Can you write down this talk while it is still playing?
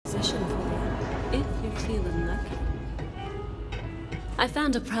feeling lucky. I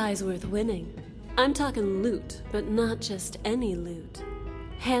found a prize worth winning. I'm talking loot, but not just any loot.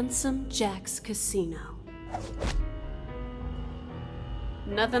 Handsome Jack's Casino.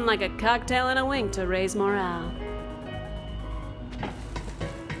 Nothing like a cocktail and a wink to raise morale.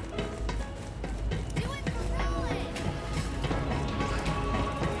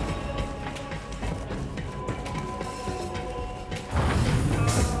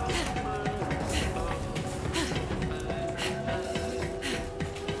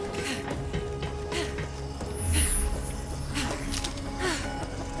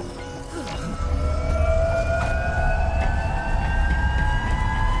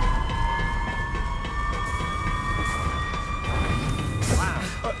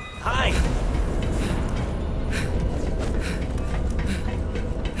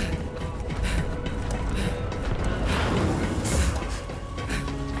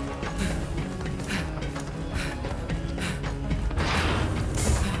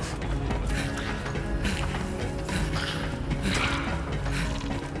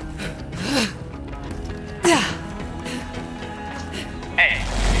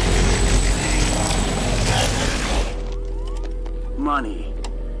 Money.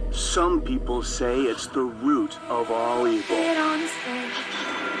 Some people say it's the root of all evil.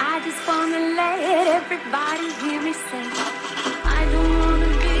 I just wanna let everybody hear me say, I don't wanna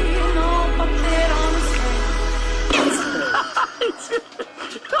be no puppet on a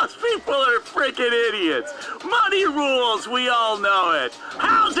string. Those people are freaking idiots. Money rules, we all know it.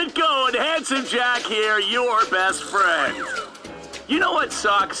 How's it going? Handsome Jack here, your best friend. You know what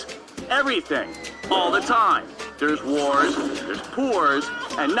sucks? Everything. All the time. There's wars, there's poors,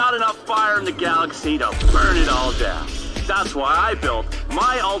 and not enough fire in the galaxy to burn it all down. That's why I built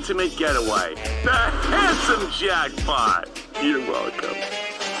my ultimate getaway, the Handsome Jackpot. You're welcome.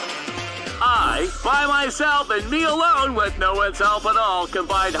 I, by myself and me alone with no one's help at all,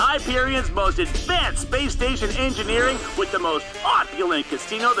 combined Hyperion's most advanced space station engineering with the most opulent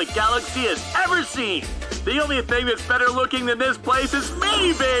casino the galaxy has ever seen. The only thing that's better looking than this place is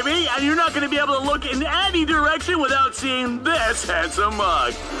me, baby! And you're not going to be able to look in any direction without seeing this handsome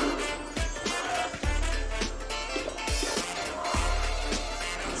mug.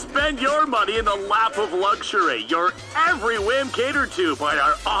 Spend your money in the lap of luxury. Your every whim catered to by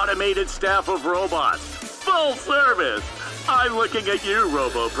our automated staff of robots. Full service. I'm looking at you,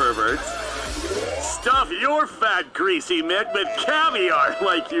 robo-perverts. Stuff your fat, greasy mitt with caviar,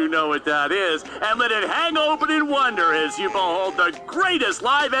 like you know what that is, and let it hang open in wonder as you behold the greatest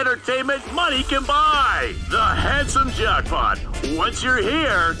live entertainment money can buy. The Handsome Jackpot. Once you're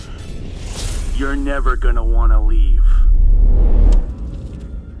here, you're never gonna want to leave.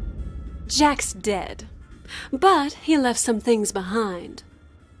 Jack's dead, but he left some things behind.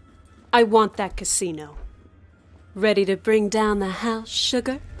 I want that casino. Ready to bring down the house,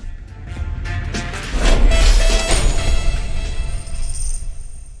 sugar?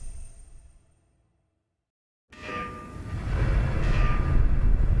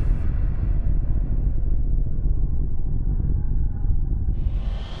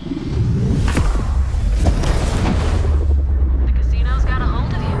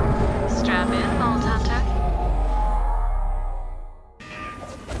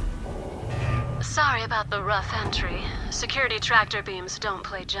 Sorry about the rough entry. Security tractor beams don't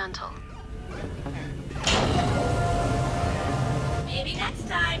play gentle. Maybe next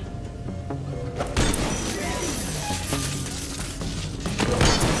time.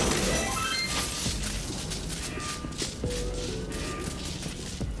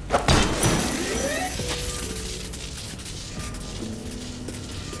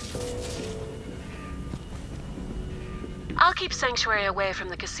 I'll keep Sanctuary away from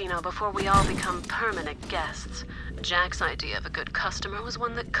the casino before we all become permanent guests. Jack's idea of a good customer was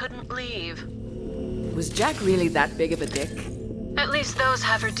one that couldn't leave. Was Jack really that big of a dick? At least those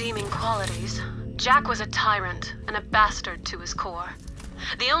have redeeming qualities. Jack was a tyrant and a bastard to his core.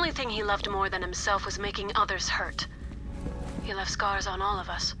 The only thing he loved more than himself was making others hurt. He left scars on all of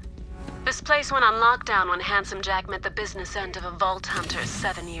us. This place went on lockdown when Handsome Jack met the business end of a vault hunter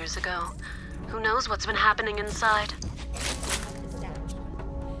 7 years ago. Who knows what's been happening inside?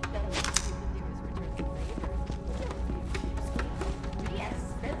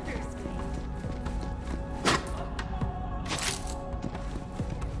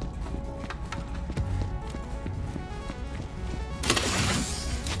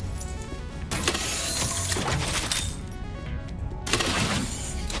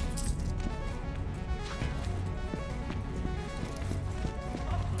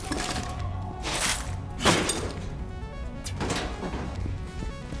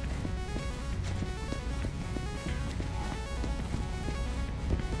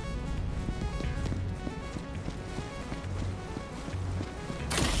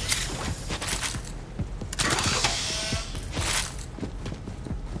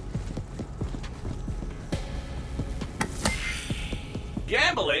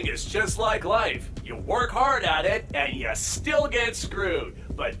 Gambling is just like life. You work hard at it, and you still get screwed.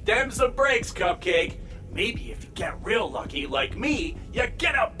 But them's the breaks, Cupcake. Maybe if you get real lucky, like me, you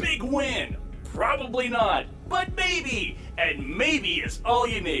get a big win. Probably not, but maybe. And maybe is all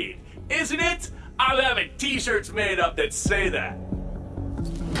you need. Isn't it? I'm having t-shirts made up that say that.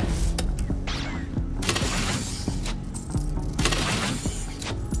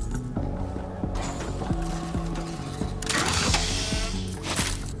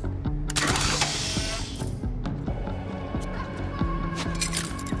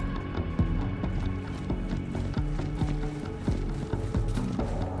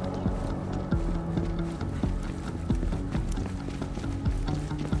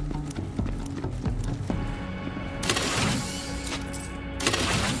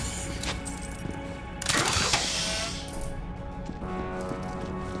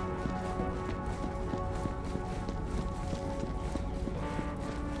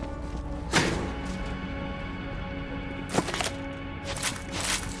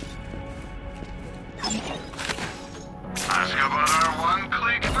 Ask about our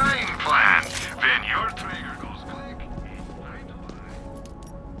one-click buying plan. When your trigger goes click,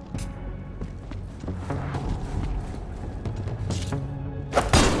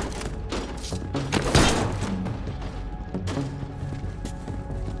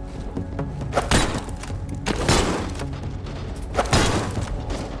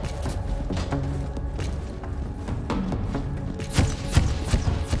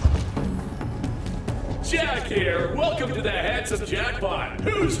 Jack here. Welcome to the handsome Jackpot.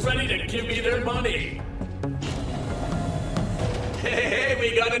 Who's ready to give me their money? Hey,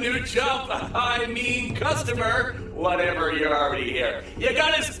 we got a new jump. I mean customer. Whatever, you're already here. You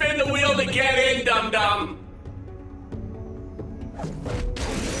gotta spin the wheel to get in, dum-dum.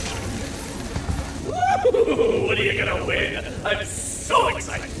 Woo! What are you gonna win? I'm so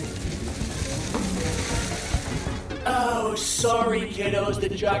excited. Oh, sorry, kiddos. The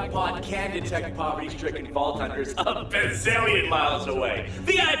Jackpot can detect poverty-stricken vault hunters a bazillion miles away.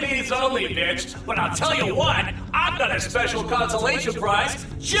 VIPs only, bitch. But I'll tell you what, I've got a special consolation prize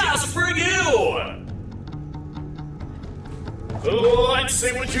just for you. Let's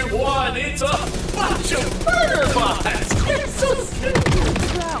see what you won. It's a bunch of murder bots. You're so stupid.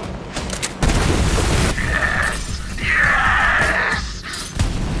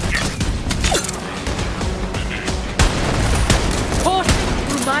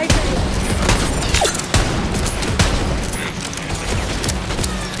 My veins.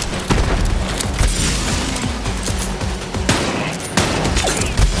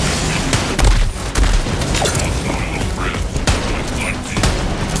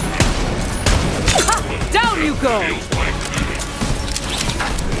 Ha! Down you go!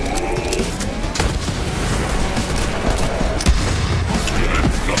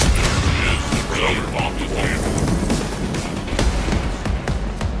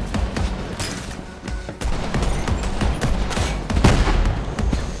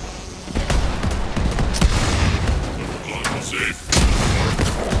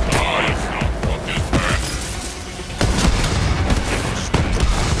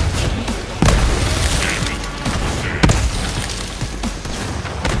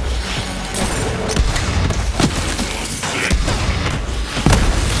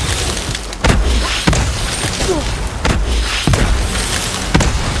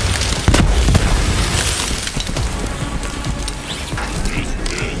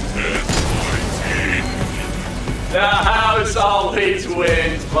 The house always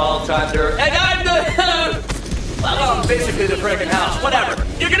wins, Vault Hunter. And I'm the... well, I'm basically the frickin' house. Whatever.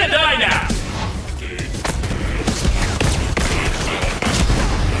 You're gonna die now.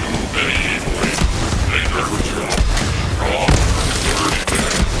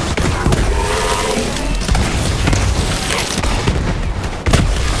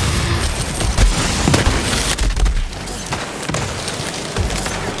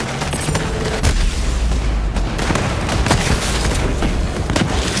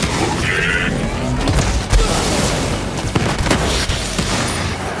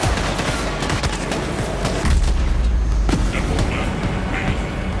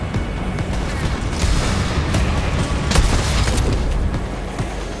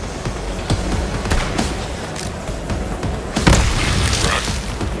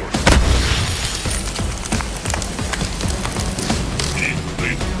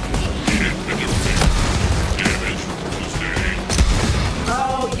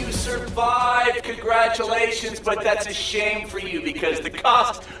 Congratulations, but that's a shame for you because the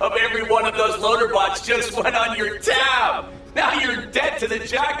cost of every one of those loader bots just went on your tab. Now you're dead to the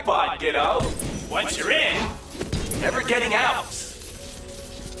Jackpot, kiddo. Once you're in, never getting out.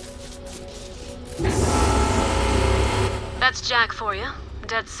 That's Jack for you.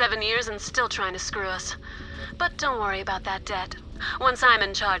 Dead 7 years and still trying to screw us. But don't worry about that debt. Once I'm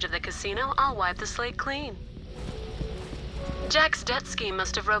in charge of the casino, I'll wipe the slate clean. Jack's debt scheme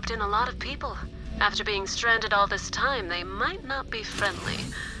must have roped in a lot of people. After being stranded all this time, they might not be friendly.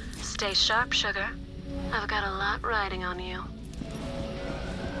 Stay sharp, sugar. I've got a lot riding on you.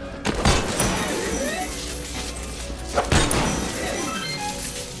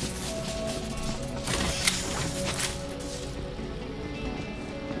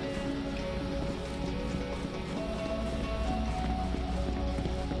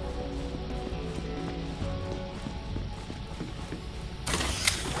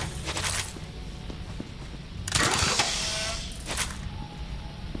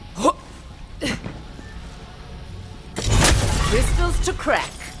 Crystals to crack.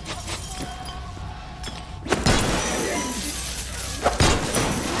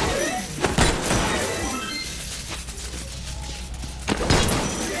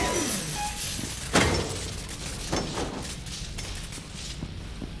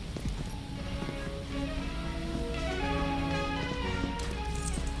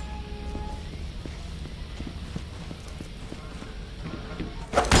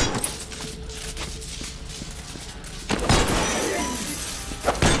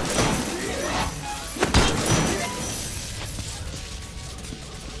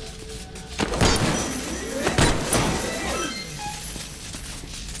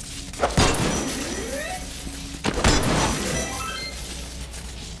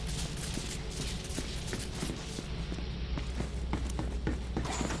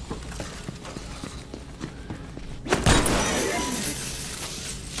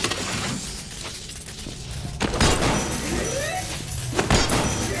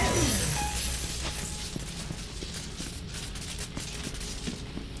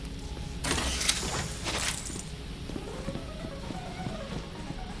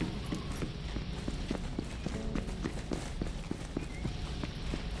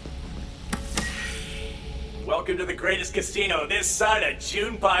 Welcome to the greatest casino this side of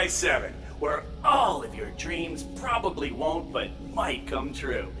June Pie 7, where all of your dreams probably won't, but might come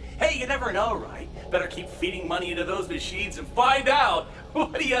true. Hey, you never know, right? Better keep feeding money into those machines and find out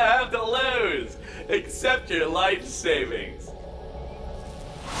what do you have to lose, except your life savings.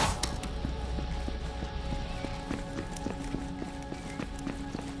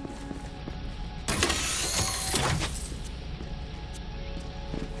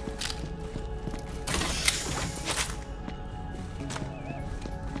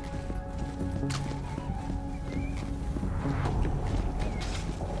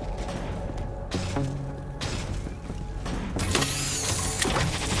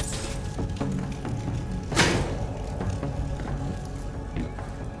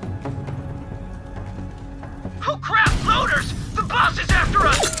 Oh crap, loaders! The boss is after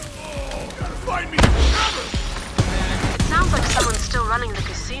us! Gotta find me cover! Sounds like someone's still running the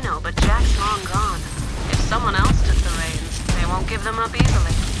casino, but Jack's long gone. If someone else took the reins, they won't give them up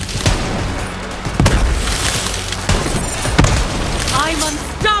easily. I'm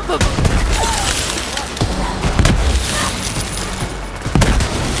unstoppable!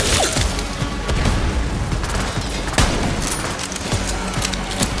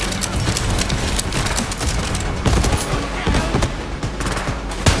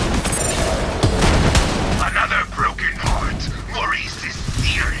 Another broken heart. Maurice is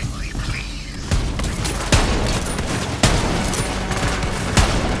searingly pleased.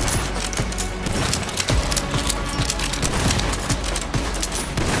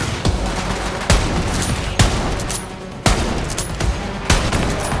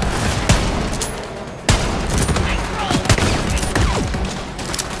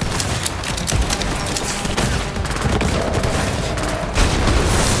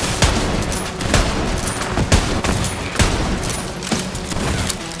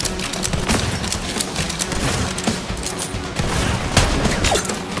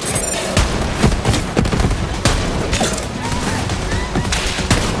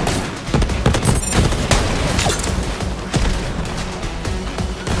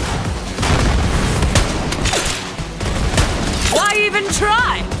 Why even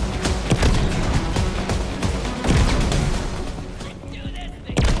try?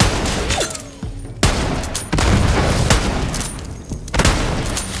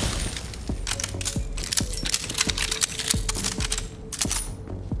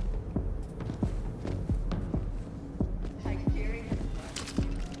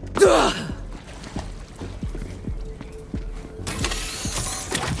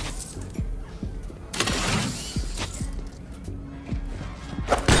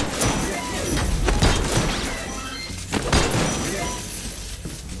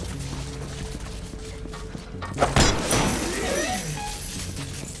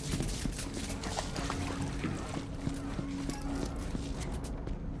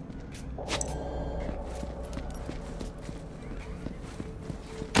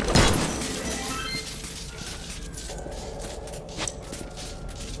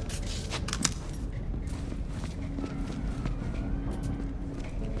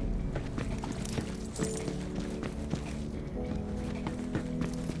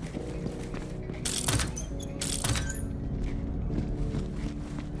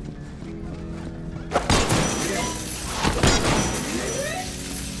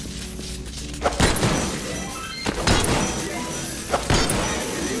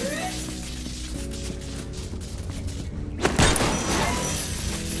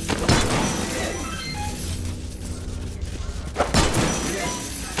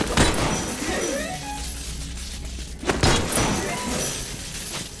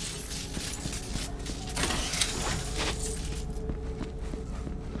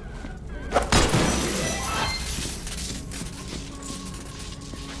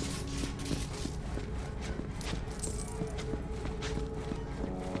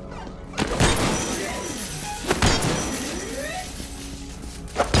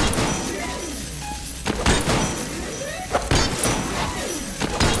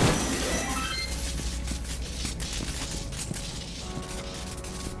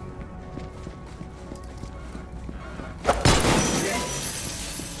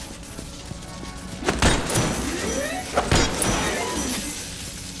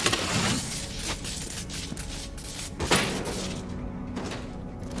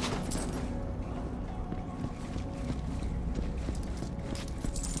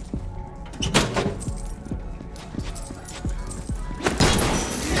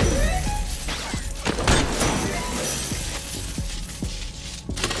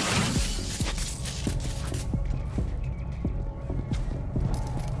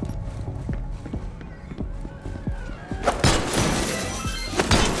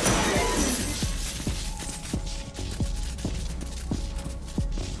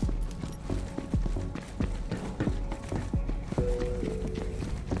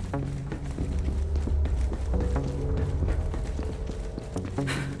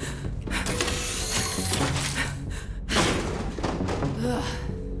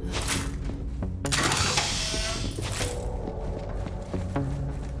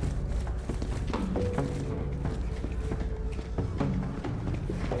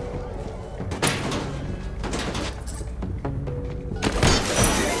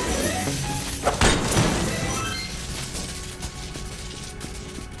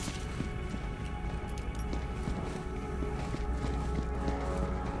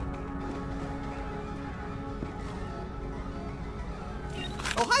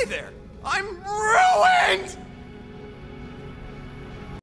 Oh, hi there. I'm ruined!